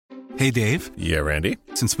Hey, Dave. Yeah, Randy.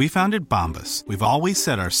 Since we founded Bombas, we've always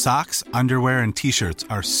said our socks, underwear, and T-shirts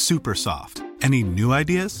are super soft. Any new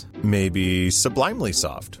ideas? Maybe sublimely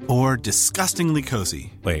soft. Or disgustingly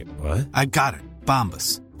cozy. Wait, what? I got it.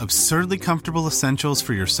 Bombas. Absurdly comfortable essentials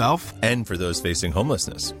for yourself and for those facing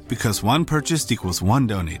homelessness. Because one purchased equals one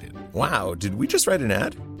donated. Wow, did we just write an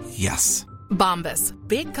ad? Yes. Bombas.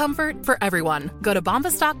 Big comfort for everyone. Go to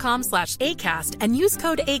bombas.com/ACAST and use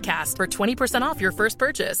code ACAST for 20% off your first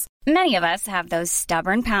purchase. Many of us have those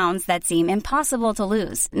stubborn pounds that seem impossible to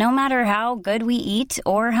lose, no matter how good we eat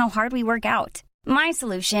or how hard we work out. My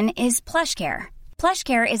solution is PlushCare.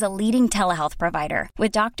 PlushCare is a leading telehealth provider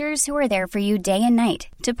with doctors who are there for you day and night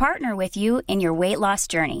to partner with you in your weight loss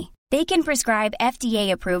journey. They can prescribe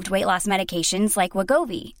FDA-approved weight loss medications like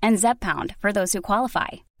Wegovy and Zepbound for those who qualify.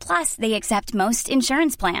 Plus, they accept most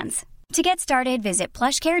insurance plans. To get started, visit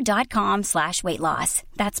plushcare.com/weightloss.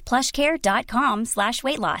 That's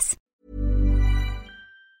plushcare.com/weightloss.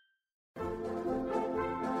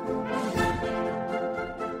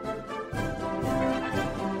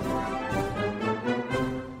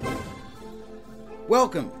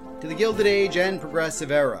 Welcome to the Gilded Age and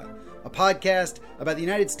Progressive Era, a podcast about the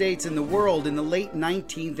United States and the world in the late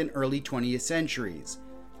 19th and early 20th centuries.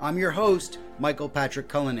 I'm your host, Michael Patrick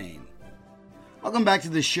Cullinane. Welcome back to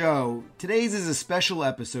the show. Today's is a special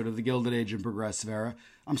episode of the Gilded Age and Progressive Era.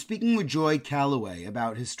 I'm speaking with Joy Calloway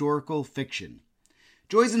about historical fiction.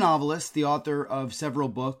 Joy's a novelist, the author of several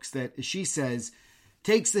books that, as she says,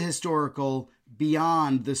 takes the historical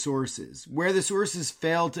beyond the sources. Where the sources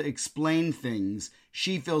fail to explain things,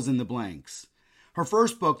 she fills in the blanks. Her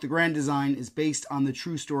first book, The Grand Design, is based on the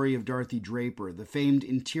true story of Dorothy Draper, the famed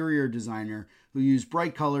interior designer who used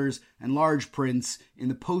bright colors and large prints in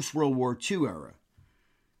the post-World War II era.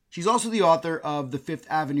 She's also the author of the Fifth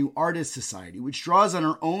Avenue Artists Society, which draws on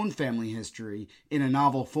her own family history in a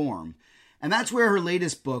novel form. And that's where her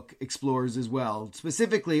latest book explores as well.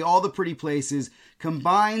 Specifically, All the Pretty Places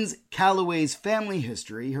combines Calloway's family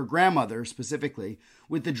history, her grandmother specifically,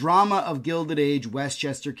 with the drama of Gilded Age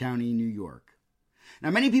Westchester County, New York.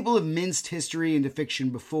 Now, many people have minced history into fiction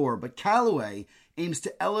before, but Calloway aims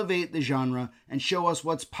to elevate the genre and show us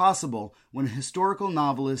what's possible when a historical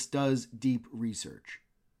novelist does deep research.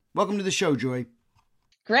 Welcome to the show, Joy.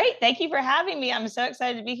 Great. Thank you for having me. I'm so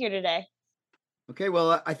excited to be here today. Okay,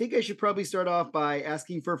 well, I think I should probably start off by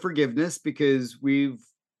asking for forgiveness because we've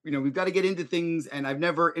got to get into things, and I've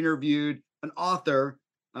never interviewed an author,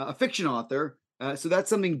 a fiction author. So that's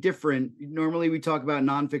something different. Normally we talk about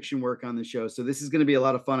nonfiction work on the show. So this is going to be a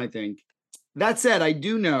lot of fun, I think. That said, I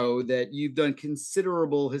do know that you've done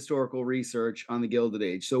considerable historical research on the Gilded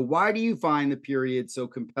Age. So why do you find the period so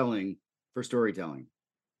compelling for storytelling?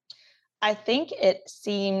 I think it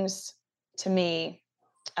seems to me,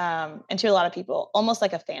 and to a lot of people, almost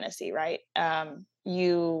like a fantasy, right?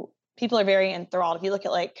 People are very enthralled. If you look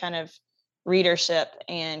at like kind of readership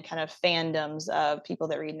and kind of fandoms of people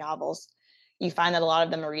that read novels, you find that a lot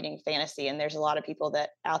of them are reading fantasy, and there's a lot of people that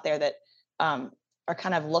out there that are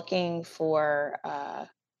kind of looking for,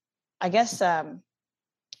 just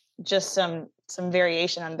some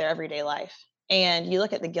variation on their everyday life. And you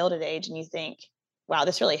look at the Gilded Age and you think, wow,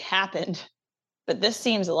 this really happened, but this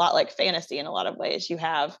seems a lot like fantasy in a lot of ways. You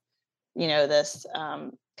have, this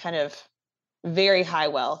kind of very high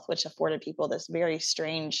wealth, which afforded people this very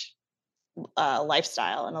strange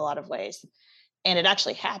lifestyle in a lot of ways, and it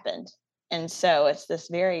actually happened. And so it's this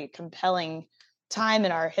very compelling time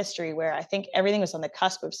in our history where I think everything was on the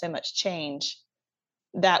cusp of so much change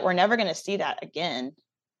that we're never going to see that again.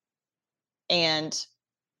 And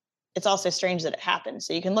it's also strange that it happened.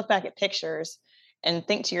 So you can look back at pictures and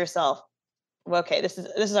think to yourself, well, okay, this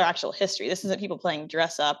is our actual history. This isn't people playing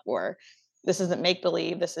dress up, or this isn't make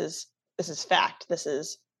believe. This is fact. This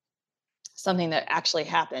is something that actually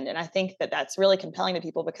happened. And I think that that's really compelling to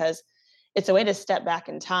people because it's a way to step back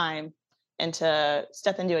in time and to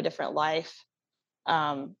step into a different life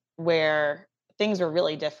where things were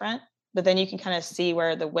really different, but then you can kind of see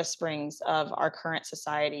where the whisperings of our current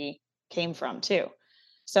society came from too.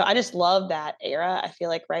 So I just love that era. I feel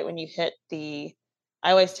like right when you hit I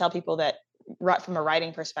always tell people that from a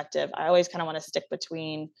writing perspective, I always kind of want to stick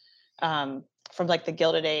between from like the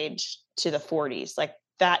Gilded Age to the 40s. Like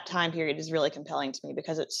that time period is really compelling to me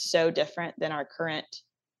because it's so different than our current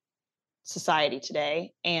society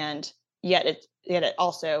today. And yet it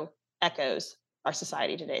also echoes our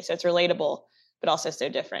society today. So it's relatable, but also so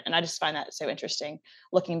different. And I just find that so interesting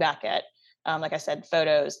looking back at, like I said,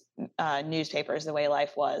 photos, newspapers, the way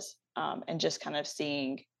life was, and just kind of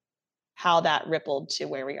seeing how that rippled to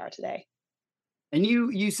where we are today. And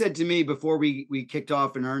you said to me before we kicked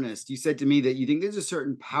off in earnest, you said to me that you think there's a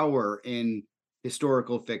certain power in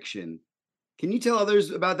historical fiction. Can you tell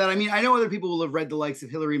others about that? I mean, I know other people will have read the likes of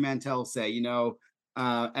Hilary Mantel, say,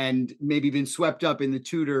 and maybe been swept up in the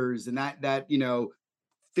Tudors and that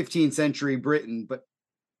 15th century Britain. But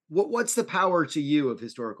what's the power to you of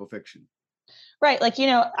historical fiction? Right. Like,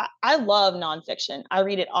 I love nonfiction. I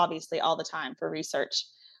read it obviously all the time for research.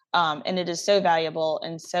 And it is so valuable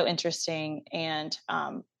and so interesting. And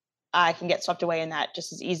I can get swept away in that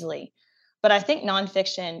just as easily. But I think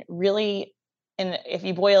nonfiction really, and if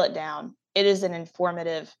you boil it down, it is an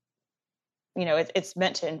informative, it's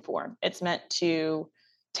meant to inform. It's meant to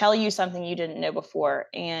tell you something you didn't know before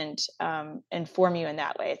and inform you in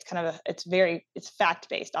that way. It's kind of it's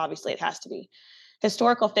fact-based. Obviously it has to be.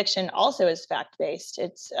 Historical fiction also is fact-based.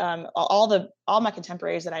 It's all my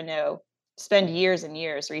contemporaries that I know spend years and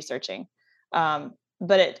years researching.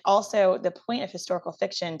 But it also, the point of historical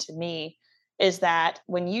fiction to me is that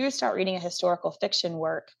when you start reading a historical fiction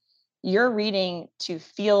work, you're reading to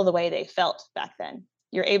feel the way they felt back then.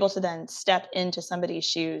 You're able to then step into somebody's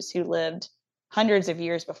shoes who lived hundreds of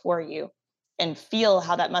years before you and feel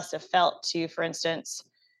how that must have felt to, for instance,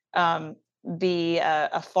 be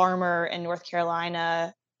a farmer in North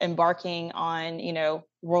Carolina embarking on,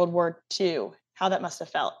 World War II, how that must have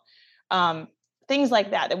felt. Things like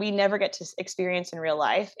that we never get to experience in real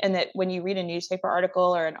life. And that when you read a newspaper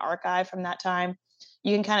article or an archive from that time,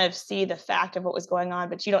 you can kind of see the fact of what was going on,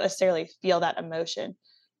 but you don't necessarily feel that emotion.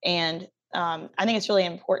 And I think it's really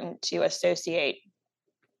important to associate,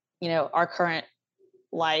 our current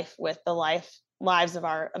life with the lives of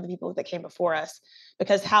the people that came before us,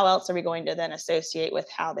 because how else are we going to then associate with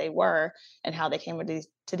how they were and how they came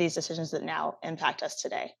to these decisions that now impact us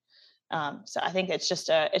today. So I think it's just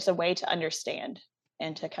it's a way to understand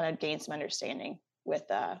and to kind of gain some understanding with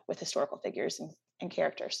historical figures and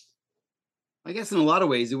characters. I guess in a lot of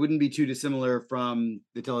ways, it wouldn't be too dissimilar from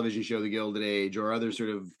the television show The Gilded Age or other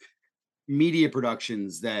sort of media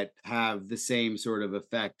productions that have the same sort of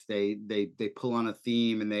effect. They pull on a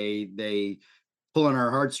theme and they pull on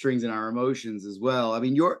our heartstrings and our emotions as well. I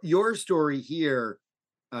mean, your story here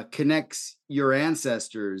connects your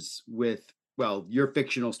ancestors with, well, your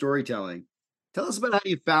fictional storytelling. Tell us about how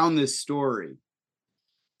you found this story.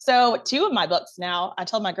 So 2 of my books now, I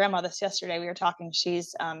told my grandma this yesterday, we were talking,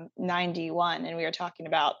 she's 91, and we were talking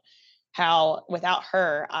about how without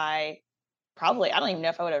her, I don't even know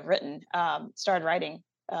if I would have started writing,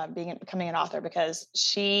 becoming an author, because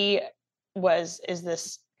she is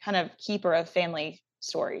this kind of keeper of family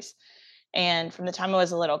stories. And from the time I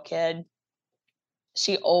was a little kid,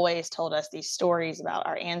 she always told us these stories about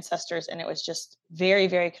our ancestors, and it was just very,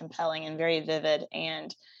 very compelling and very vivid.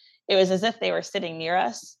 And it was as if they were sitting near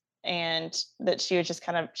us, and that she was just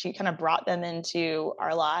she brought them into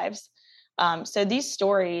our lives. So these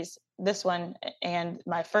stories, this one and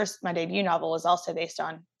my debut novel, was also based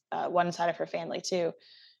on one side of her family too.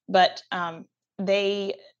 But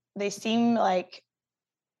they seem like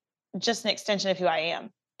just an extension of who I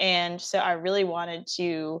am. And so I really wanted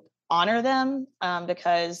to honor them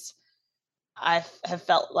because I have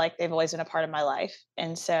felt like they've always been a part of my life.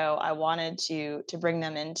 And so I wanted to bring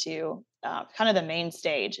them into kind of the main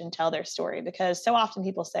stage and tell their story, because so often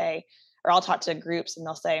people say, or I'll talk to groups and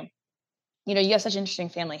they'll say, you have such interesting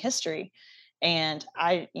family history. And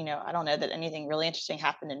I don't know that anything really interesting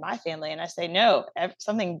happened in my family. And I say, no,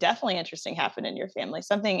 something definitely interesting happened in your family.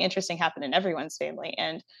 Something interesting happened in everyone's family.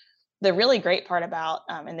 And the really great part about,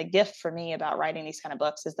 and the gift for me about writing these kind of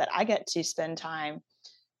books, is that I get to spend time,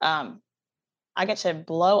 I get to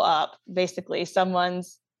blow up basically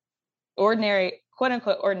someone's ordinary, quote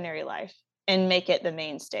unquote, ordinary life and make it the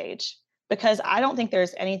main stage. Because I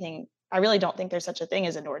really don't think there's such a thing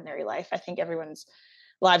as an ordinary life. I think everyone's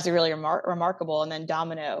lives are really remarkable, and then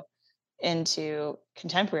domino into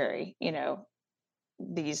contemporary,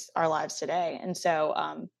 our lives today. And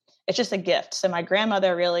so it's just a gift. So my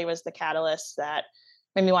grandmother really was the catalyst that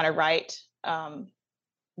made me want to write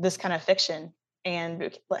this kind of fiction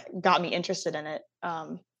and got me interested in it.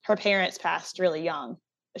 Her parents passed really young.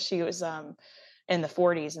 She was in the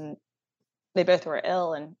 40s, and they both were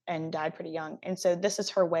ill and died pretty young. And so this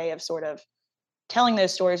is her way of sort of telling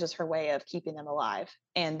those stories, was her way of keeping them alive.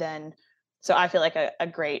 And then, so I feel like a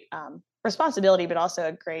great responsibility, but also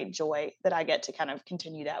a great joy that I get to kind of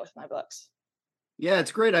continue that with my books. Yeah,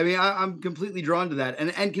 it's great. I mean, I'm completely drawn to that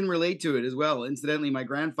and can relate to it as well. Incidentally, my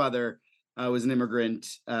grandfather was an immigrant,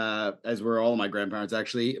 as were all of my grandparents,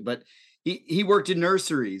 actually. But he worked in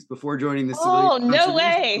nurseries before joining the Civilian no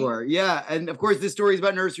way. Corps. Yeah, and of course, this story is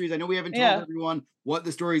about nurseries. I know we haven't told everyone what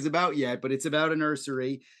the story is about yet, but it's about a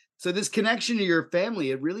nursery. So this connection to your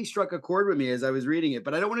family, it really struck a chord with me as I was reading it,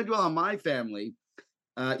 but I don't want to dwell on my family.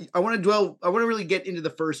 I want to really get into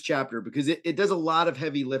the first chapter because it does a lot of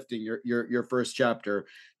heavy lifting, your first chapter,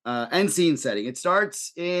 and scene setting. It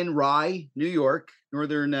starts in Rye, New York,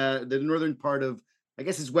 the northern part of, I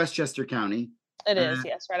guess it's Westchester County. It is,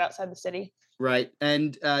 yes, right outside the city. Right.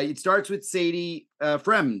 And it starts with Sadie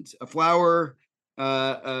Fremd, a flower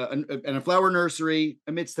and a flower nursery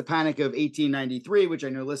amidst the panic of 1893, which I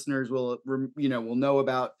know listeners will know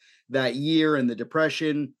about that year and the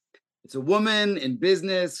Depression. It's a woman in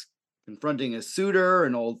business confronting a suitor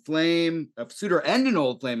and an old flame, I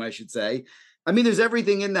should say. I mean, there's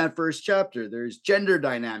everything in that first chapter. There's gender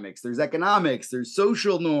dynamics, there's economics, there's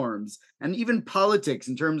social norms, and even politics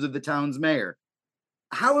in terms of the town's mayor.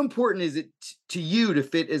 How important is it to you to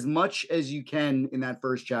fit as much as you can in that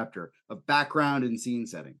first chapter of background and scene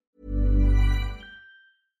setting?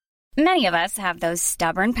 Many of us have those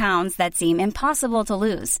stubborn pounds that seem impossible to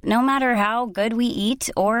lose, no matter how good we eat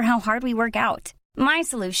or how hard we work out. My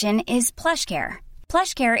solution is PlushCare.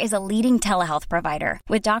 PlushCare is a leading telehealth provider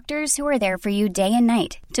with doctors who are there for you day and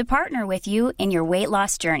night to partner with you in your weight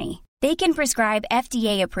loss journey. They can prescribe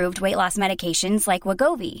FDA-approved weight loss medications like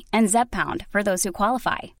Wegovy and Zepbound for those who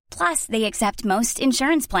qualify. Plus, they accept most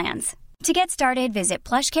insurance plans. To get started, visit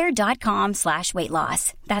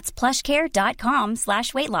plushcare.com/weightloss. That's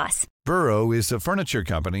plushcare.com/weightloss. Burrow is a furniture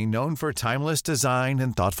company known for timeless design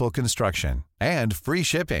and thoughtful construction and free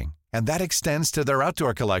shipping, and that extends to their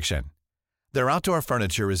outdoor collection. Their outdoor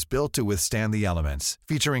furniture is built to withstand the elements,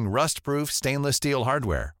 featuring rust-proof stainless steel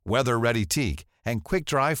hardware, weather-ready teak, and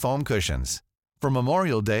quick-dry foam cushions. For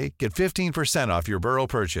Memorial Day, get 15% off your Burrow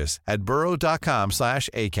purchase at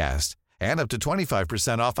burrow.com/acast, and up to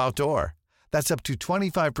 25% off outdoor. That's up to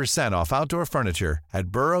 25% off outdoor furniture at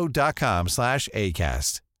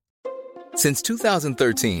burrow.com/acast. Since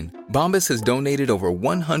 2013, Bombas has donated over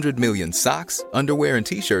 100 million socks, underwear, and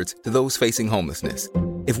T-shirts to those facing homelessness.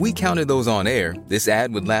 If we counted those on air, this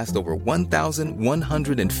ad would last over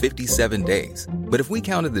 1,157 days. But if we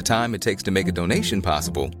counted the time it takes to make a donation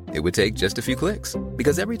possible, it would take just a few clicks.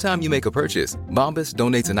 Because every time you make a purchase, Bombas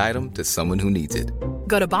donates an item to someone who needs it.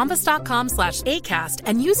 Go to bombas.com/ACAST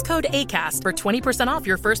and use code ACAST for 20% off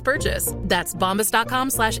your first purchase. That's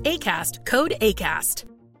bombas.com/ACAST, code ACAST.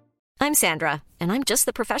 I'm Sandra, and I'm just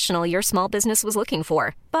the professional your small business was looking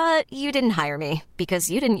for. But you didn't hire me because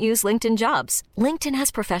you didn't use LinkedIn Jobs. LinkedIn has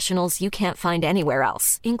professionals you can't find anywhere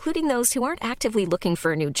else, including those who aren't actively looking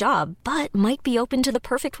for a new job, but might be open to the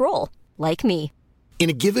perfect role, like me. In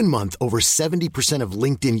a given month, over 70% of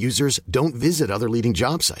LinkedIn users don't visit other leading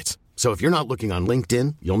job sites. So if you're not looking on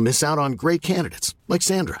LinkedIn, you'll miss out on great candidates like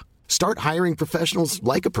Sandra. Start hiring professionals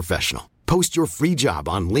like a professional. Post your free job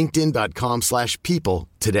on linkedin.com/people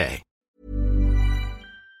today.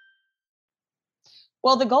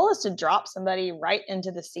 Well, the goal is to drop somebody right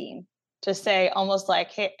into the scene, to say almost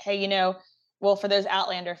like, hey, well, for those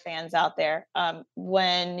Outlander fans out there,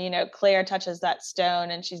 when, Claire touches that stone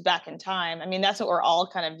and she's back in time. I mean, that's what we're all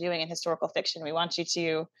kind of doing in historical fiction. We want you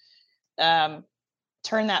to read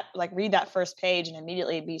that first page and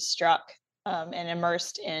immediately be struck and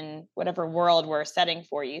immersed in whatever world we're setting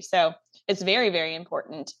for you. So it's very, very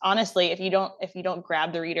important. Honestly, if you don't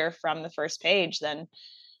grab the reader from the first page, then,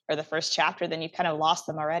 or the first chapter, then you've kind of lost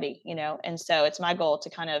them already, And so it's my goal to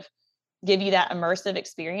kind of give you that immersive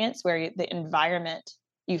experience where the environment,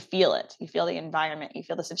 you feel it, you feel the environment, you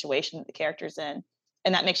feel the situation that the character's in,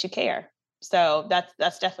 and that makes you care. So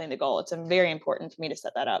that's definitely the goal. It's very important for me to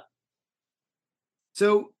set that up.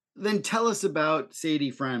 So then tell us about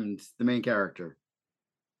Sadie Fremd, the main character.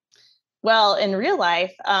 Well, in real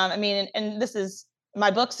life, and this is my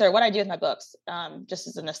books, or what I do with my books, just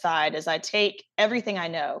as an aside, is I take everything I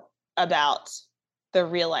know about the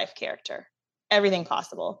real life character, everything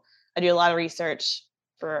possible. I do a lot of research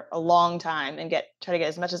for a long time and try to get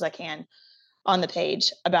as much as I can on the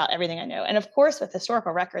page about everything I know. And of course, with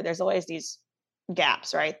historical record, there's always these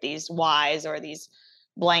gaps, right? These whys or these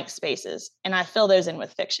blank spaces, and I fill those in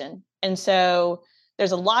with fiction. And so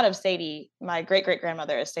there's a lot of Sadie. My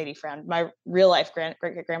great-great-grandmother is Sadie Fremd, my real life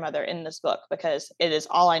great-great-grandmother in this book, because it is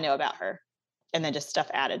all I know about her, and then just stuff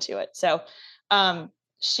added to it. So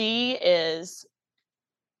she's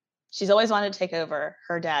always wanted to take over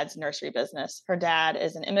her dad's nursery business. Her dad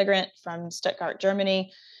is an immigrant from Stuttgart,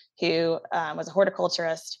 Germany, who was a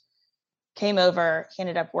horticulturist, came over. He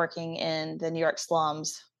ended up working in the New York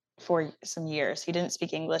slums for some years. He didn't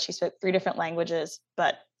speak English. He spoke 3 different languages,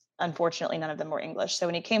 but unfortunately, none of them were English. So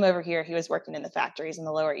when he came over here, he was working in the factories in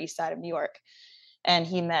the Lower East Side of New York. And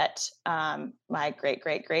he met my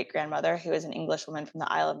great-great-great-grandmother, who is an English woman from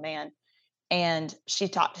the Isle of Man. and she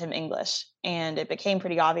taught him English. And it became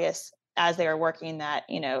pretty obvious as they were working that,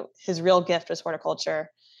 his real gift was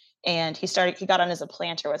horticulture. And he got on as a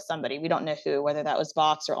planter with somebody. We don't know who, whether that was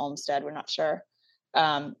Vaux or Olmsted, we're not sure.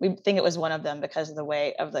 We think it was one of them because of the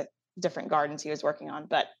way of the different gardens he was working on.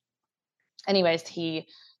 But anyways,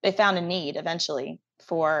 they found a need eventually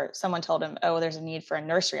someone told him, oh, there's a need for a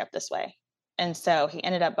nursery up this way. And so he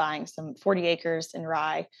ended up buying some 40 acres in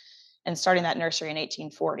Rye and starting that nursery in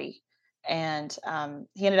 1840. And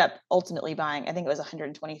he ended up ultimately buying, I think it was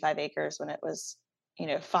 125 acres when it was,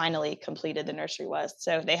 finally completed, the nursery was.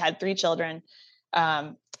 So they had 3 children.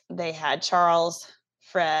 They had Charles,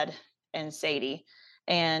 Fred, and Sadie.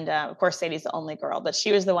 And of course, Sadie's the only girl, but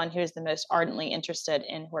she was the one who was the most ardently interested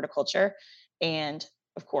in horticulture. And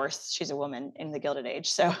of course, she's a woman in the Gilded Age.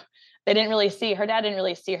 So her dad didn't really see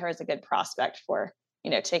her as a good prospect for,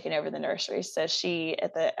 taking over the nursery. So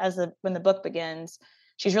when the book begins,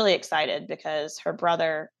 she's really excited because her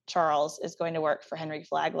brother, Charles, is going to work for Henry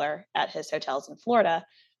Flagler at his hotels in Florida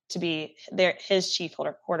to be his chief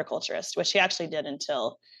horticulturist, which he actually did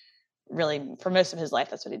until really for most of his life.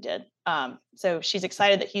 That's what he did. So she's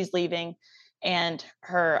excited that he's leaving, and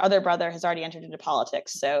her other brother has already entered into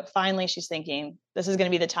politics. So finally she's thinking, this is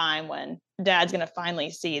going to be the time when Dad's going to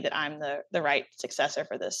finally see that I'm the right successor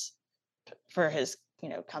for his,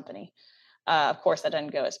 company. Of course, that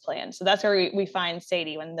doesn't go as planned. So that's where we find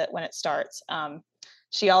Sadie when it starts.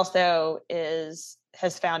 She also has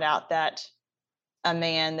found out that a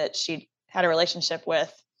man that she had a relationship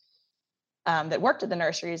with that worked at the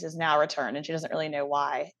nurseries is now returned, and she doesn't really know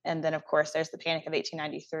why. And then, of course, there's the Panic of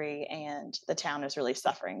 1893, and the town is really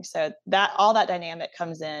suffering. So all that dynamic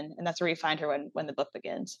comes in, and that's where we find her when the book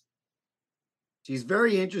begins. She's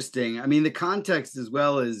very interesting. I mean, the context as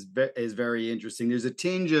well is very interesting. There's a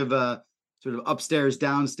tinge of sort of upstairs,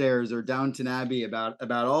 downstairs, or Downton Abbey about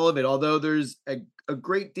all of it, although there's a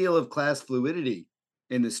great deal of class fluidity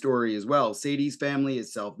in the story as well. Sadie's family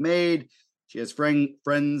is self-made. She has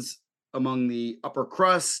friends among the upper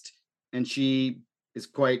crust, and she is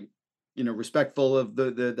quite, respectful of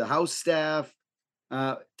the house staff.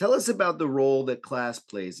 Tell us about the role that class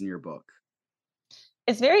plays in your book.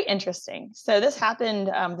 It's very interesting. So this happened,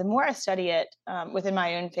 the more I study it within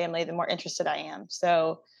my own family, the more interested I am.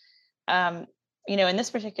 So, in this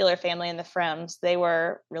particular family, in the Frems, they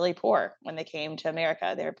were really poor when they came to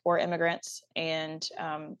America. They were poor immigrants. And,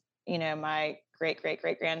 my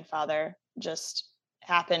great-great-great-grandfather just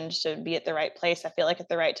happened to be at the right place, I feel like, at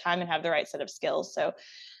the right time and have the right set of skills. So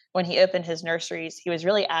when he opened his nurseries, he was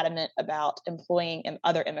really adamant about employing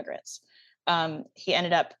other immigrants. He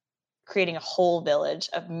ended up creating a whole village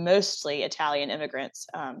of mostly Italian immigrants,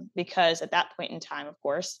 because at that point in time, of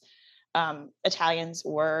course, Italians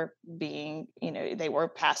were being, they were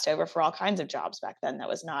passed over for all kinds of jobs back then.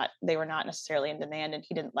 They were not necessarily in demand, and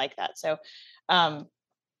he didn't like that. So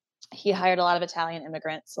he hired a lot of Italian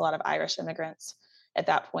immigrants, a lot of Irish immigrants at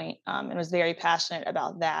that point, and was very passionate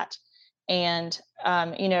about that. And,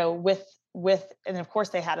 and of course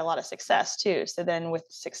they had a lot of success too. So then with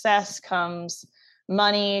success comes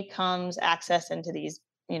money, comes access into these,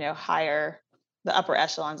 the upper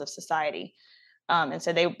echelons of society. And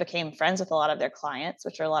so they became friends with a lot of their clients,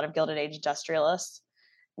 which are a lot of Gilded Age industrialists,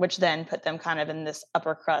 which then put them kind of in this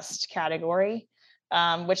upper crust category,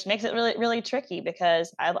 which makes it really, really tricky,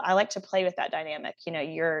 because I like to play with that dynamic.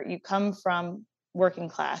 You come from working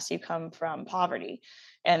class, you come from poverty,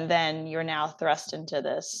 and then you're now thrust into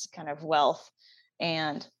this kind of wealth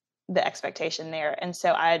and the expectation there. And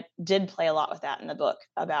so I did play a lot with that in the book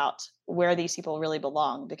about where these people really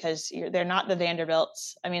belong, because they're not the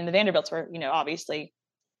Vanderbilts. I mean, the Vanderbilts were, obviously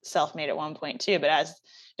self-made at one point too, but as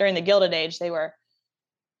during the Gilded Age, they were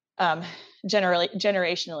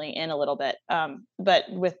generationally in a little bit. But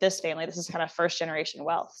with this family, this is kind of first generation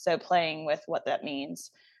wealth. So playing with what that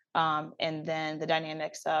means. And then the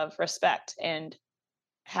dynamics of respect and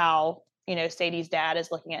how, Sadie's dad is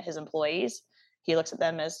looking at his employees. He looks at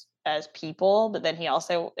them as people, but then he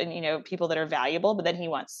also, people that are valuable, but then he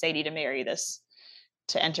wants Sadie to marry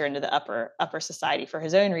to enter into the upper society for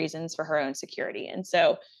his own reasons, for her own security. And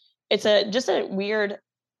so it's just a weird,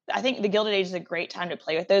 I think the Gilded Age is a great time to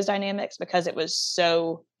play with those dynamics, because it was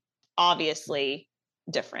so obviously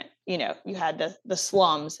different. You had the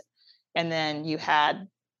slums, and then you had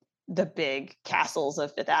the big castles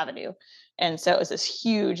of Fifth Avenue. And so it was this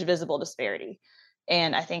huge visible disparity.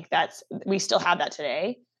 And I think we still have that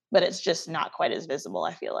today, but it's just not quite as visible,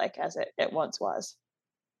 I feel like, as it once was.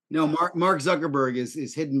 No, Mark Zuckerberg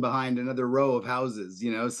is hidden behind another row of houses,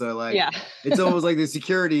 so it's almost like the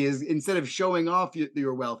security is, instead of showing off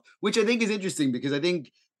your wealth, which I think is interesting, because I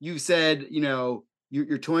think you've said,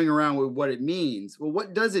 you're toying around with what it means. Well,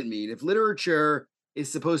 what does it mean? If literature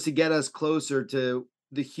is supposed to get us closer to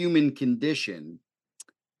the human condition,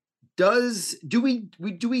 do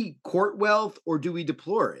we court wealth or do we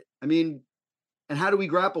deplore it? I mean, and how do we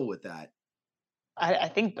grapple with that? I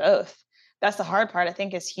think both. That's the hard part. I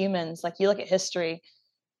think as humans, like you look at history,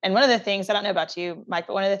 and one of the things, I don't know about you, Mike,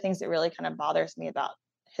 but one of the things that really kind of bothers me about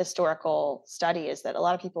historical study is that a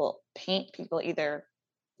lot of people paint people either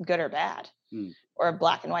good or bad or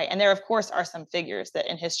black and white. And there, of course, are some figures that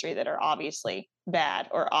in history that are obviously bad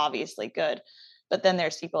or obviously good. But then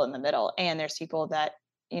there's people in the middle, and there's people that,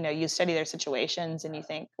 you study their situations and you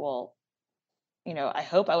think, well, I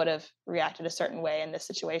hope I would have reacted a certain way in this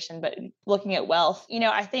situation. But looking at wealth,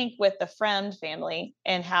 I think with the Fremd family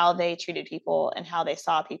and how they treated people and how they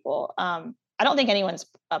saw people, I don't think anyone's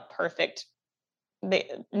a perfect.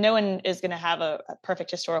 No one is going to have a perfect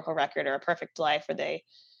historical record or a perfect life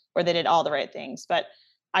where they did all the right things. But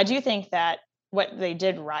I do think that what they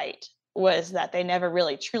did right was that they never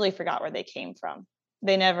really truly forgot where they came from.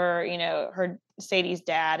 They never, heard Sadie's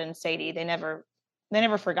dad and Sadie. They never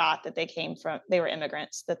forgot that they were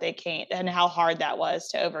immigrants, that they came, and how hard that was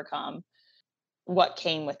to overcome what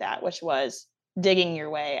came with that, which was digging your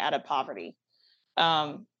way out of poverty.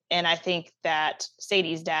 And I think that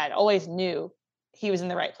Sadie's dad always knew he was in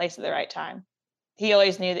the right place at the right time. He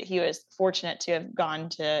always knew that he was fortunate to have gone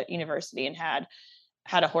to university and had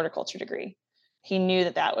a horticulture degree. He knew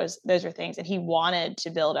that those were things, and he wanted to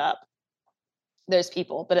build up those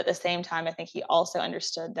people. But at the same time, I think he also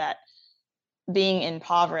understood that being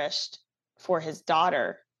impoverished for his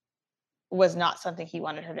daughter was not something he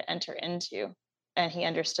wanted her to enter into. And he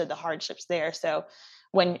understood the hardships there. So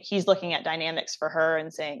when he's looking at dynamics for her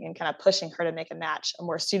and saying, and kind of pushing her to make a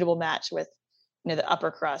more suitable match with, the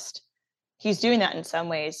upper crust, he's doing that in some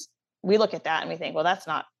ways. We look at that and we think, well, that's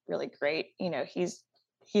not really great.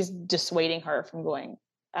 He's dissuading her from going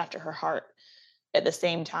after her heart. At the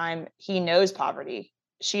same time, he knows poverty.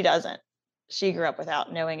 She doesn't. She grew up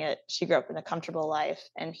without knowing it. She grew up in a comfortable life.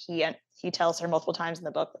 And he tells her multiple times in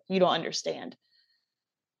the book, you don't understand.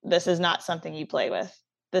 This is not something you play with.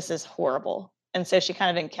 This is horrible. And so she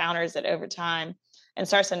kind of encounters it over time and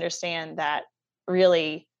starts to understand that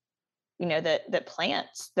really, that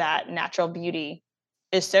plants, that natural beauty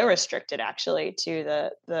is so restricted actually to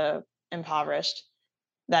the impoverished,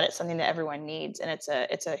 that it's something that everyone needs, and it's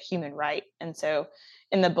a human right. And so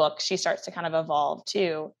in the book, she starts to kind of evolve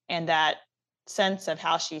too, and that sense of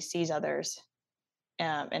how she sees others,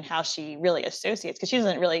 and how she really associates, because she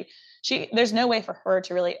doesn't really, there's no way for her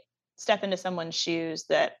to really step into someone's shoes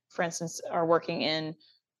that, for instance, are working in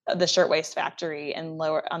the shirtwaist factory on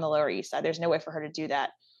the Lower East Side. There's no way for her to do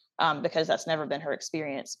that, because that's never been her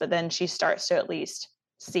experience. But then she starts to at least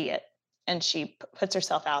see it, and she puts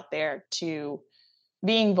herself out there to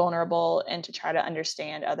being vulnerable and to try to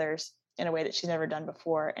understand others in a way that she's never done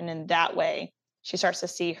before. And in that way, she starts to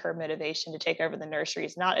see her motivation to take over the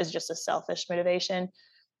nurseries, not as just a selfish motivation,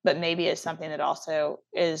 but maybe as something that also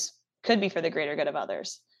could be for the greater good of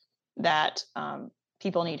others, that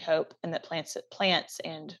people need hope, and that plants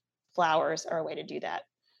and flowers are a way to do that.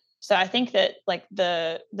 So I think that like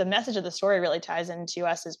the message of the story really ties into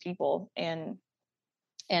us as people, and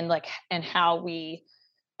how we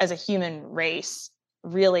as a human race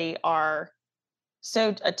really are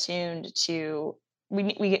so attuned to,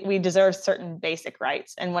 we deserve certain basic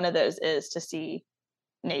rights. And one of those is to see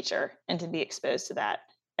nature and to be exposed to that,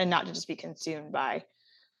 and not to just be consumed by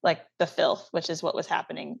like the filth, which is what was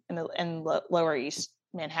happening in Lower East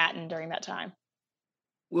Manhattan during that time.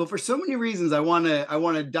 Well, for so many reasons, I want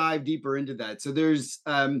to dive deeper into that. So there's,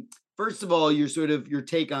 first of all, your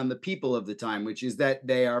take on the people of the time, which is that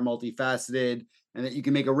they are multifaceted, and that you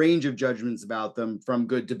can make a range of judgments about them from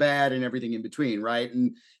good to bad and everything in between, right?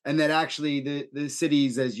 And that actually the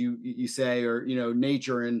cities, as you say, or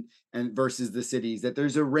nature and versus the cities, that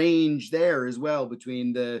there's a range there as well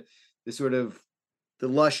between the sort of the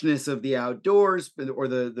lushness of the outdoors, or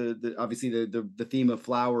the obviously the theme of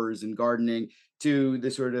flowers and gardening, to the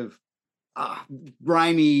sort of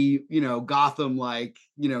grimy, Gotham like,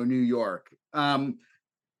 New York.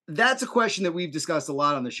 That's a question that we've discussed a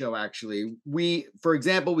lot on the show, actually. For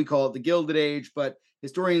example, we call it the Gilded Age, but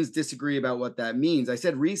historians disagree about what that means. I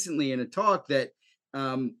said recently in a talk that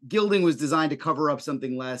gilding was designed to cover up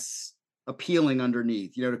something less appealing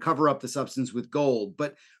underneath, to cover up the substance with gold.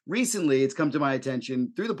 But recently it's come to my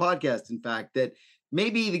attention through the podcast, in fact, that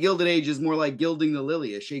maybe the Gilded Age is more like gilding the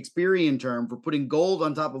lily, a Shakespearean term for putting gold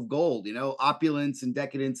on top of gold, opulence and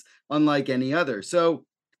decadence unlike any other. So,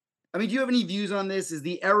 I mean, do you have any views on this? Is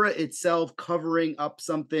the era itself covering up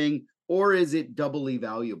something, or is it doubly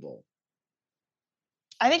valuable?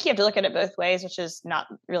 I think you have to look at it both ways, which is not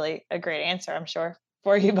really a great answer, I'm sure,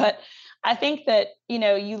 for you. But I think that,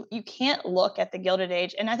 you can't look at the Gilded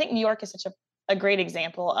Age. And I think New York is such a great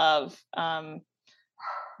example of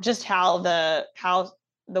just how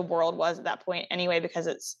the world was at that point anyway, because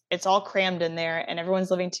it's all crammed in there and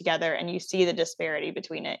everyone's living together, and you see the disparity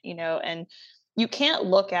between it, and you can't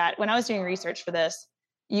look at, when I was doing research for this,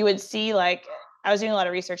 you would see, like, I was doing a lot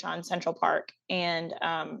of research on Central Park and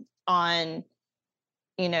on,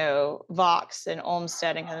 Vaux and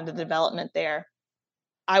Olmsted and kind of the development there.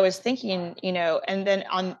 I was thinking, and then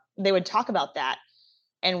they would talk about that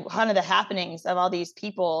and kind of the happenings of all these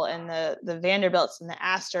people and the Vanderbilts and the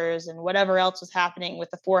Astors and whatever else was happening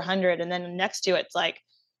with the 400. And then next to it's like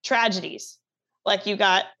tragedies. Like you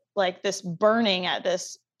got like this burning at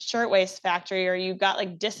this shirtwaist factory, or you've got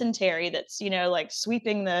like dysentery that's, like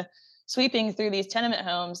sweeping through these tenement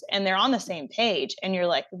homes, and they're on the same page. And you're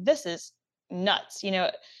like, this is nuts.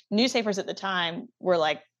 Newspapers at the time were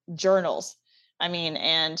like journals.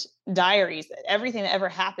 And diaries, everything that ever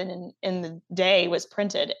happened in the day was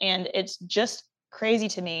printed. And it's just crazy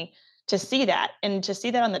to me to see that. And to see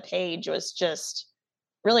that on the page was just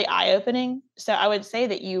really eye-opening. So I would say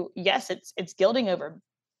that yes, it's gilding over.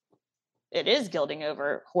 It is gilding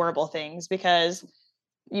over horrible things, because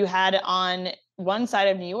you had on one side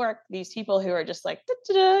of New York, these people who are just like,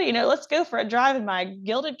 let's go for a drive in my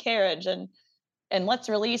gilded carriage and let's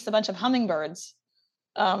release a bunch of hummingbirds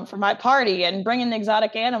for my party and bring in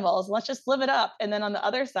exotic animals. Let's just live it up. And then on the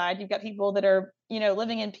other side, you've got people that are,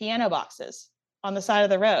 living in piano boxes on the side of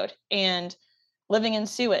the road and living in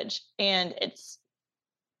sewage. And it's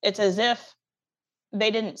as if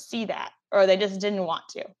they didn't see that, or they just didn't want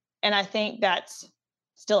to. And I think that's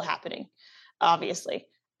still happening, obviously.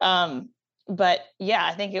 But yeah,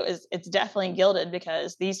 I think it's definitely gilded,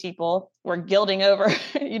 because these people were gilding over,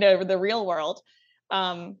 the real world.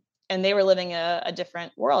 And they were living a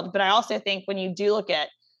different world. But I also think when you do look at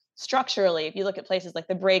structurally, if you look at places like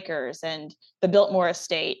the Breakers and the Biltmore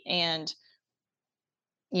Estate and,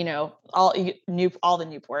 all the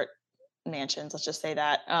Newport mansions, let's just say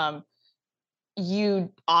that,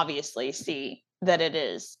 you obviously see that it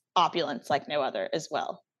is opulence like no other as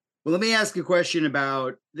well. Well, let me ask a question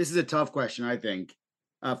about, this is a tough question, I think,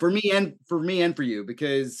 for me and for you,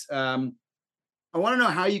 because I want to know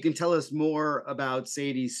how you can tell us more about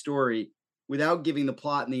Sadie's story without giving the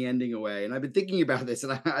plot and the ending away. And I've been thinking about this,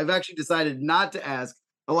 and I've actually decided not to ask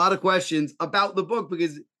a lot of questions about the book,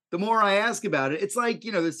 because the more I ask about it, it's like,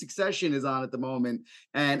 the Succession is on at the moment,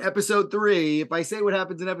 and episode 3, if I say what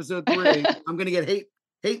happens in episode 3, I'm going to get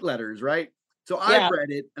hate letters, right? So I've read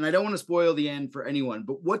it, and I don't want to spoil the end for anyone,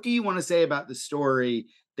 but what do you want to say about the story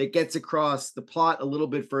that gets across the plot a little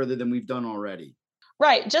bit further than we've done already?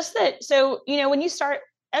 Right. Just that. So, when you start,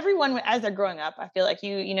 everyone, as they're growing up, I feel like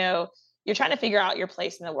you're trying to figure out your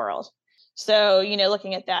place in the world. So,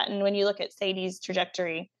 looking at that, and when you look at Sadie's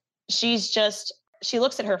trajectory, she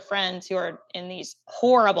looks at her friends who are in these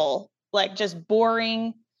horrible, like just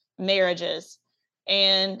boring marriages.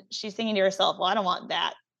 And she's thinking to herself, well, I don't want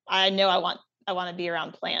that. I know I want to be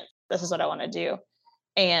around plants. This is what I want to do.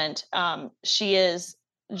 And she is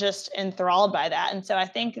just enthralled by that. And so I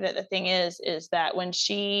think that the thing is that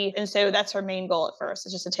and so that's her main goal at first,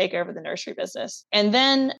 is just to take over the nursery business. And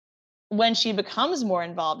then when she becomes more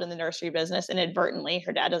involved in the nursery business, inadvertently,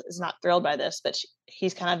 her dad is not thrilled by this, but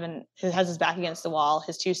he's kind of has his back against the wall.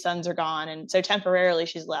 His 2 sons are gone. And so temporarily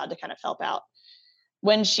she's allowed to kind of help out.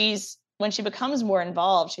 When she becomes more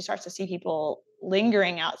involved, she starts to see people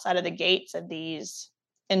lingering outside of the gates of these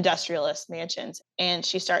industrialist mansions, and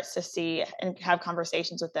she starts to see and have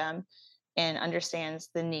conversations with them and understands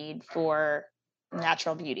the need for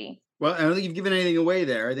natural beauty. Well, I don't think you've given anything away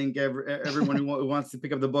there. I think everyone who wants to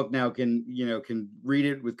pick up the book now can read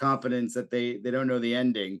it with confidence that they don't know the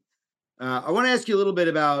ending. I want to ask you a little bit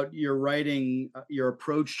about your writing, your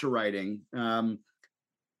approach to writing.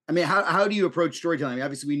 How do you approach storytelling?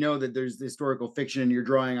 Obviously, we know that there's historical fiction, and you're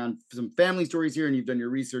drawing on some family stories here, and you've done your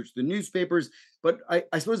research through the newspapers. But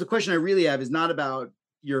I suppose the question I really have is not about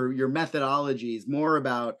your methodology, it's more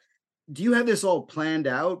about, do you have this all planned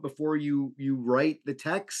out before you write the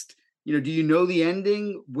text? Do you know the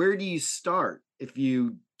ending? Where do you start if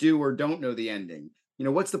you do or don't know the ending?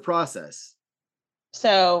 What's the process?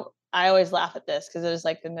 So I always laugh at this, because it is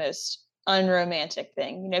like the most unromantic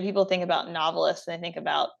thing. People think about novelists and they think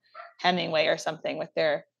about Hemingway or something with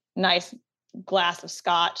their nice glass of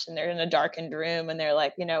scotch, and they're in a darkened room, and they're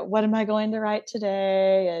like, what am I going to write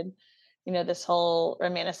today? And, this whole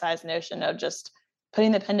romanticized notion of just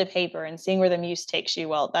putting the pen to paper and seeing where the muse takes you.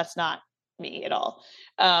 Well, that's not me at all.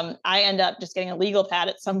 I end up just getting a legal pad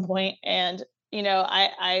at some point and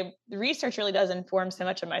the research really does inform so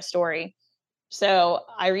much of my story. So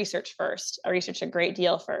I research first. I research a great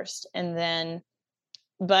deal first. And then,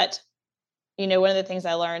 but, one of the things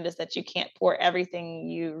I learned is that you can't pour everything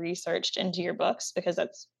you researched into your books, because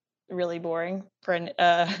that's really boring for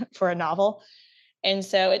a novel. And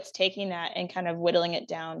so it's taking that and kind of whittling it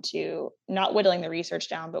down to, not whittling the research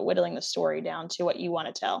down, but whittling the story down to what you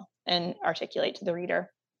want to tell and articulate to the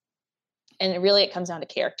reader. And really, it comes down to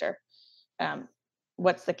character.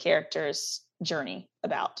 What's the character's journey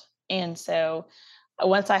about? And so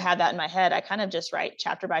once I had that in my head, I kind of just write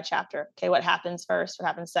chapter by chapter. Okay, what happens first? What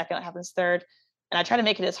happens second? What happens third? And I try to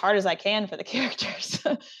make it as hard as I can for the characters.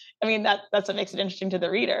 I mean, that's what makes it interesting to the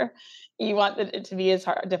reader. You want it to be as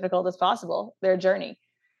difficult as possible, their journey.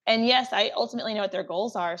 And yes, I ultimately know what their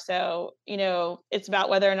goals are. So, it's about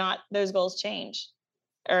whether or not those goals change,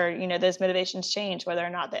 or, those motivations change, whether or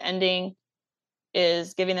not the ending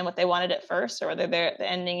is giving them what they wanted at first, or whether the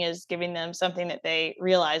ending is giving them something that they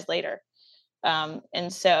realize later.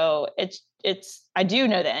 And so I do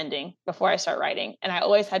know the ending before I start writing. And I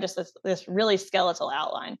always had just this really skeletal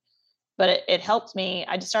outline, but it helped me.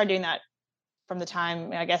 I just started doing that from the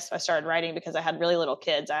time, I guess I started writing, because I had really little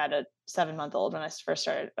kids. I had a 7-month-old when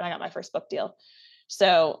I got my first book deal.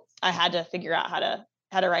 So I had to figure out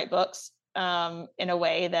how to write books, in a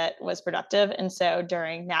way that was productive. And so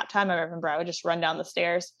during nap time, I remember I would just run down the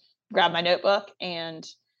stairs, grab my notebook, and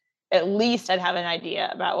at least I'd have an idea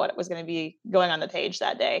about what was going to be going on the page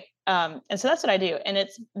that day. And so that's what I do. And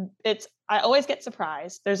I always get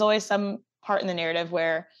surprised. There's always some part in the narrative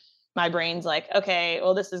where my brain's like, okay,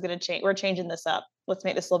 well, this is going to change. We're changing this up. Let's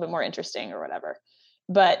make this a little bit more interesting or whatever.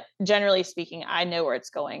 But generally speaking, I know where it's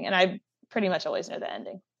going, and I pretty much always know the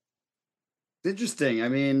ending. Interesting. I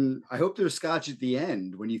mean, I hope there's scotch at the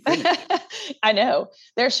end when you finish. I know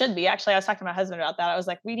there should be. Actually, I was talking to my husband about that. I was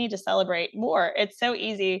like, we need to celebrate more. It's so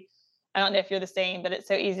easy. I don't know if you're the same, but it's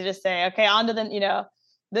so easy to say, okay, on to the,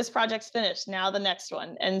 this project's finished, now the next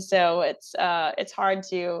one. And so it's hard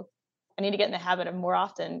I need to get in the habit of more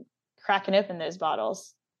often cracking open those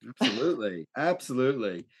bottles. Absolutely.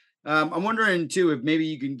 Absolutely. I'm wondering too, if maybe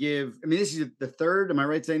you can this is the third, am I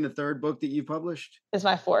right saying the third book that you've published? It's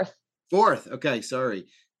my fourth. Fourth. Okay. Sorry.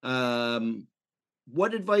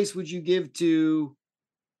 What advice would you give to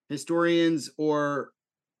historians or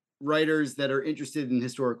writers that are interested in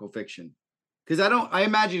historical fiction? Because I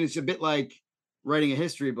imagine it's a bit like writing a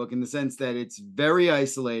history book, in the sense that it's very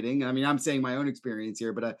isolating. I mean, I'm saying my own experience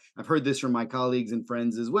here, but I've heard this from my colleagues and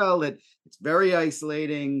friends as well, that it's very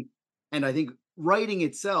isolating. And I think writing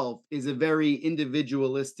itself is a very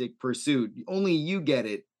individualistic pursuit. Only you get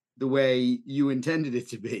it the way you intended it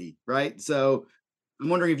to be, right? So I'm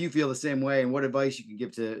wondering if you feel the same way, and what advice you can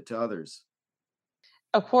give to others.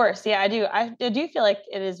 Of course. Yeah, I do. I do feel like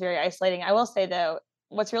it is very isolating. I will say, though,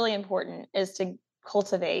 what's really important is to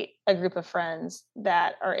cultivate a group of friends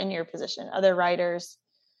that are in your position, other writers.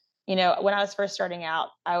 When I was first starting out,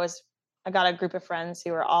 I got a group of friends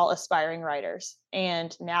who are all aspiring writers,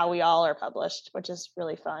 and now we all are published, which is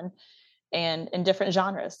really fun, and in different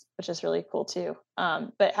genres, which is really cool too.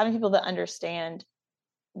 But having people that understand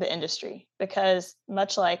the industry, because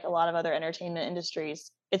much like a lot of other entertainment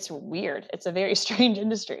industries, it's weird. It's a very strange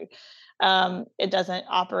industry. It doesn't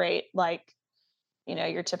operate like,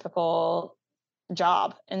 your typical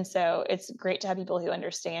job. And so it's great to have people who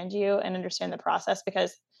understand you and understand the process,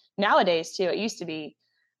 because nowadays too, it used to be,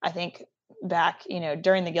 I think back,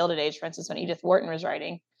 during the Gilded Age, for instance, when Edith Wharton was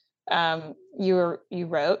writing, you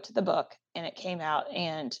wrote the book and it came out,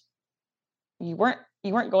 and you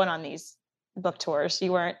weren't going on these book tours.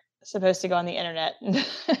 You weren't supposed to go on the internet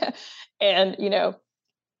and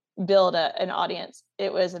build an audience.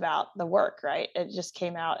 It was about the work, right? It just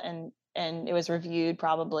came out and it was reviewed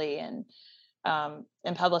probably and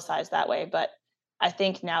publicized that way. But I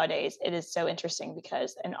think nowadays it is so interesting,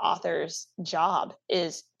 because an author's job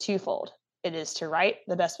is twofold. It is to write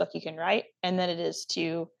the best book you can write, and then it is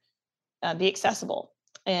to be accessible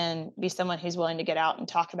and be someone who's willing to get out and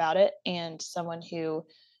talk about it, and someone who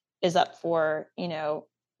is up for,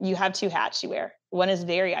 you have two hats you wear. One is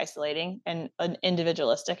very isolating and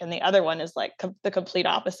individualistic, and the other one is like the complete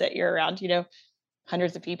opposite. You're around,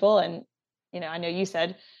 hundreds of people. And, I know you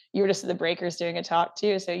said you were just at the Breakers doing a talk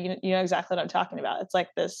too. So you know exactly what I'm talking about. It's like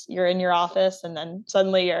this, you're in your office and then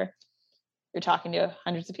suddenly you're talking to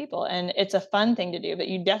hundreds of people, and it's a fun thing to do, but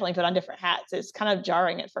you definitely put on different hats. It's kind of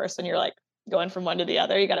jarring at first when you're like going from one to the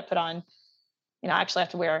other. You got to put on, I actually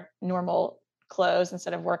have to wear normal clothes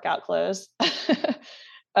instead of workout clothes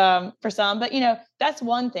for some, but that's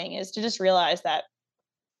one thing, is to just realize that,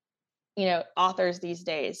 authors these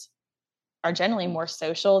days are generally more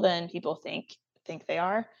social than people think. think they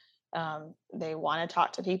are. They want to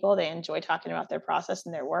talk to people. They enjoy talking about their process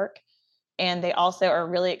and their work. And they also are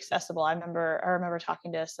really accessible. I remember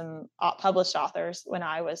talking to some published authors when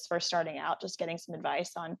I was first starting out, just getting some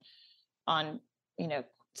advice on,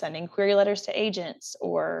 sending query letters to agents,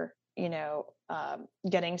 or,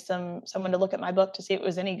 getting someone to look at my book to see if it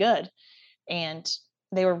was any good. And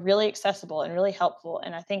they were really accessible and really helpful.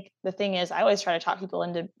 And I think the thing is, I always try to talk people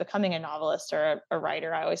into becoming a novelist or a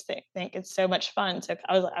writer. I always think it's so much fun. So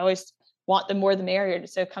I always want the more the merrier.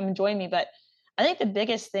 So come join me. But I think the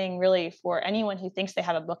biggest thing really for anyone who thinks they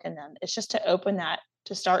have a book in them is just to open that,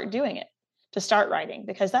 to start doing it, to start writing,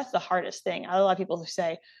 because that's the hardest thing. I have a lot of people who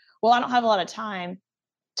say, well, I don't have a lot of time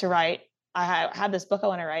to write. I have this book I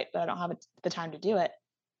want to write, but I don't have the time to do it.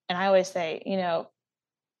 And I always say,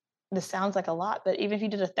 this sounds like a lot, but even if you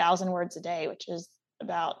did 1,000 words a day, which is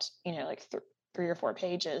about, like 3 or 4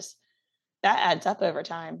 pages, that adds up over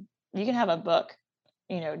time. You can have a book,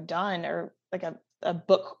 done, or like a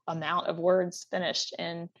book amount of words finished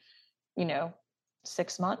in,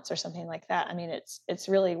 6 months or something like that. I mean, it's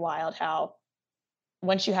really wild how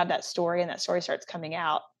once you have that story and that story starts coming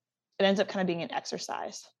out, it ends up kind of being an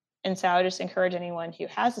exercise. And so I would just encourage anyone who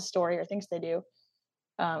has a story or thinks they do,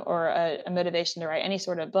 or a motivation to write any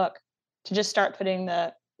sort of book, to just start putting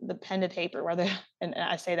the pen to paper, and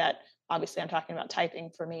I say that, obviously I'm talking about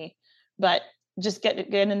typing for me, but just get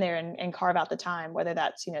in there and carve out the time, whether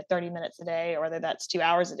that's, 30 minutes a day, or whether that's 2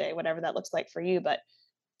 hours a day, whatever that looks like for you. But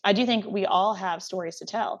I do think we all have stories to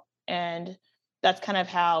tell. And that's kind of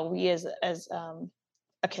how we as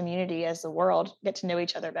a community, as the world, get to know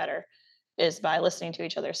each other better, is by listening to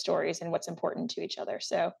each other's stories and what's important to each other.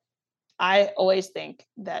 So I always think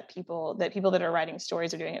that people that are writing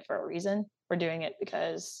stories are doing it for a reason. We're doing it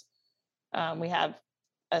because we have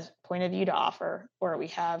a point of view to offer, or we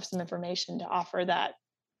have some information to offer that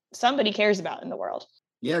somebody cares about in the world.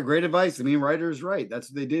 Yeah, great advice. I mean, writers write. That's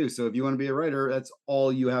what they do. So if you want to be a writer, that's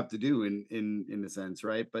all you have to do in a sense,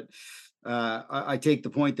 right? But I take the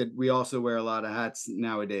point that we also wear a lot of hats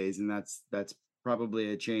nowadays, and that's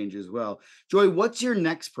probably a change as well. Joy, what's your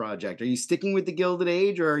next project? Are you sticking with the Gilded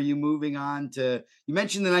Age, or are you moving on to? You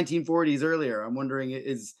mentioned the 1940s earlier. I'm wondering,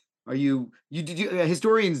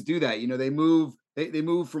 historians do that? They move. They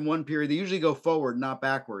move from one period. They usually go forward, not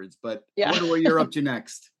backwards. But I wonder what you're up to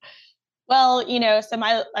next. Well,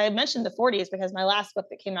 so I mentioned the 40s because my last book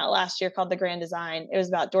that came out last year, called The Grand Design, it was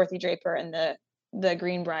about Dorothy Draper and the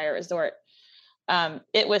Greenbrier Resort.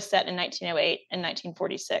 It was set in 1908 and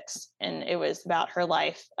 1946, and it was about her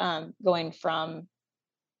life, going from,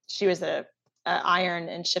 she was a iron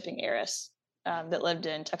and shipping heiress that lived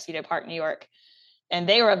in Tuxedo Park, New York, and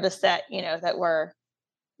they were of the set, that were,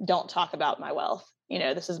 don't talk about my wealth.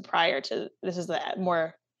 This is the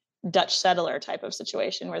more Dutch settler type of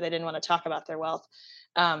situation where they didn't want to talk about their wealth.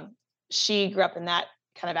 She grew up in that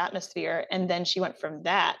kind of atmosphere, and then she went from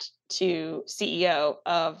that to CEO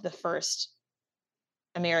of the first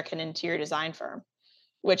American interior design firm,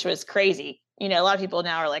 which was crazy. A lot of people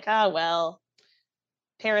now are like, oh, well,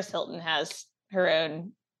 Paris Hilton has her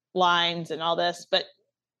own lines and all this, but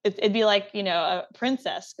it'd be like, a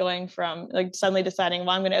princess going from, like, suddenly deciding, well,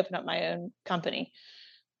 I'm going to open up my own company.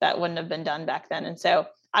 That wouldn't have been done back then. And so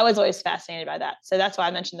I was always fascinated by that. So that's why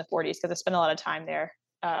I mentioned the 40s, because I spent a lot of time there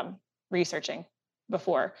researching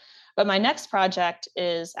before. But my next project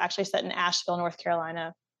is actually set in Asheville, North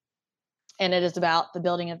Carolina. And it is about the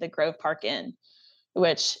building of the Grove Park Inn,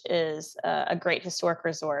 which is a great historic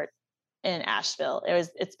resort in Asheville.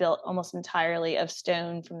 It's built almost entirely of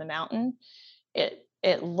stone from the mountain.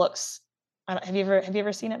 It looks, have you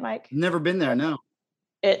ever seen it, Mike? Never been there, no.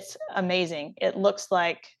 It's amazing. It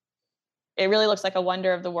really looks like a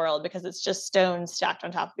wonder of the world, because it's just stones stacked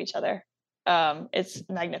on top of each other. It's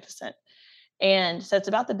magnificent. And so it's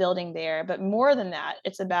about the building there, but more than that,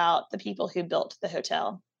 it's about the people who built the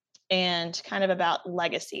hotel, and kind of about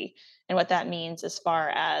legacy and what that means, as far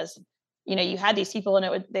as, you had these people,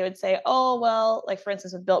 and they would say, oh, well, like, for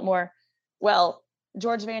instance, with Biltmore, well,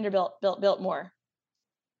 George Vanderbilt built Biltmore.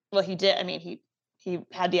 Well, he did. I mean, he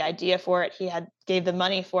had the idea for it. He gave the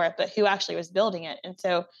money for it, but who actually was building it? And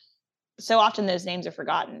so often those names are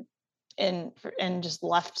forgotten and just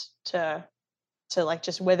left to like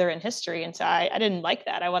just wither in history. And so I didn't like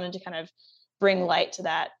that. I wanted to kind of bring light to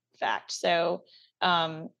that fact. So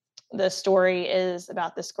the story is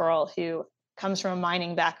about this girl who comes from a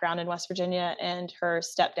mining background in West Virginia, and her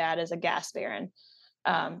stepdad is a gas baron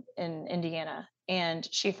in Indiana. And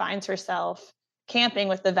she finds herself camping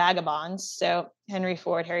with the vagabonds. So Henry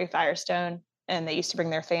Ford, Harry Firestone, and they used to bring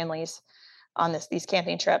their families on these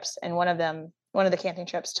camping trips. And one of the camping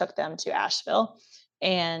trips took them to Asheville.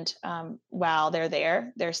 And while they're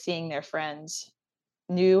there, they're seeing their friend's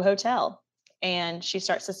new hotel. And she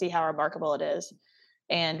starts to see how remarkable it is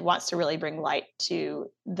and wants to really bring light to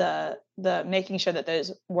the making sure that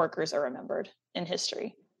those workers are remembered in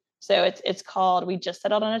history. So it's called, we just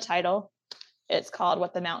settled on a title. It's called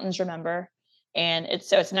What the Mountains Remember. And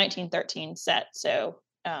it's 1913 set. So,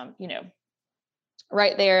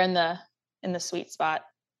 right there in the sweet spot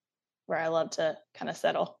where I love to kind of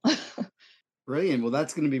settle. Brilliant. Well,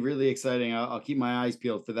 that's going to be really exciting. I'll keep my eyes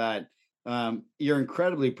peeled for that. You're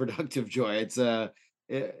incredibly productive, Joy.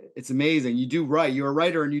 It's amazing. You do write. You're a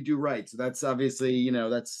writer and you do write. So that's obviously,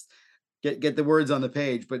 that's get the words on the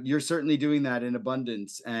page, but you're certainly doing that in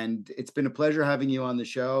abundance. And it's been a pleasure having you on the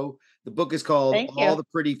show. The book is called the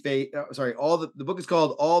book is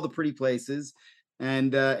called All the Pretty Places,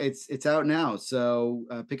 and it's out now. So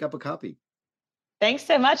pick up a copy. Thanks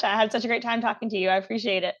so much. I had such a great time talking to you. I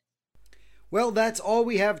appreciate it. Well, that's all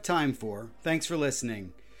we have time for. Thanks for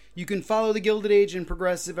listening. You can follow the Gilded Age and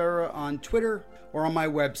Progressive Era on Twitter or on my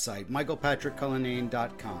website,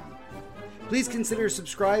 michaelpatrickcullinane.com. Please consider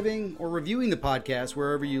subscribing or reviewing the podcast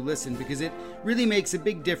wherever you listen, because it really makes a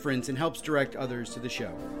big difference and helps direct others to the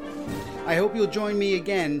show. I hope you'll join me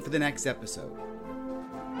again for the next episode.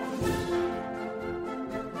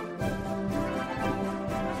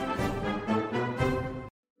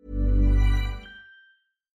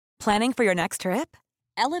 Planning for your next trip?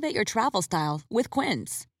 Elevate your travel style with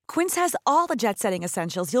Quince. Quince has all the jet-setting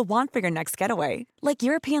essentials you'll want for your next getaway, like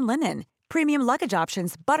European linen, premium luggage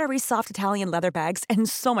options, buttery soft Italian leather bags, and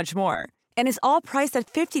so much more. And is all priced at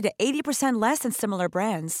 50 to 80% less than similar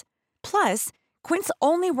brands. Plus, Quince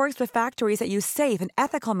only works with factories that use safe and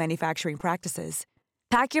ethical manufacturing practices.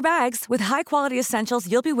 Pack your bags with high-quality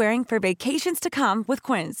essentials you'll be wearing for vacations to come with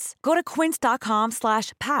Quince. Go to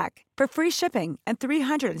quince.com/pack for free shipping and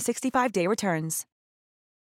 365-day returns.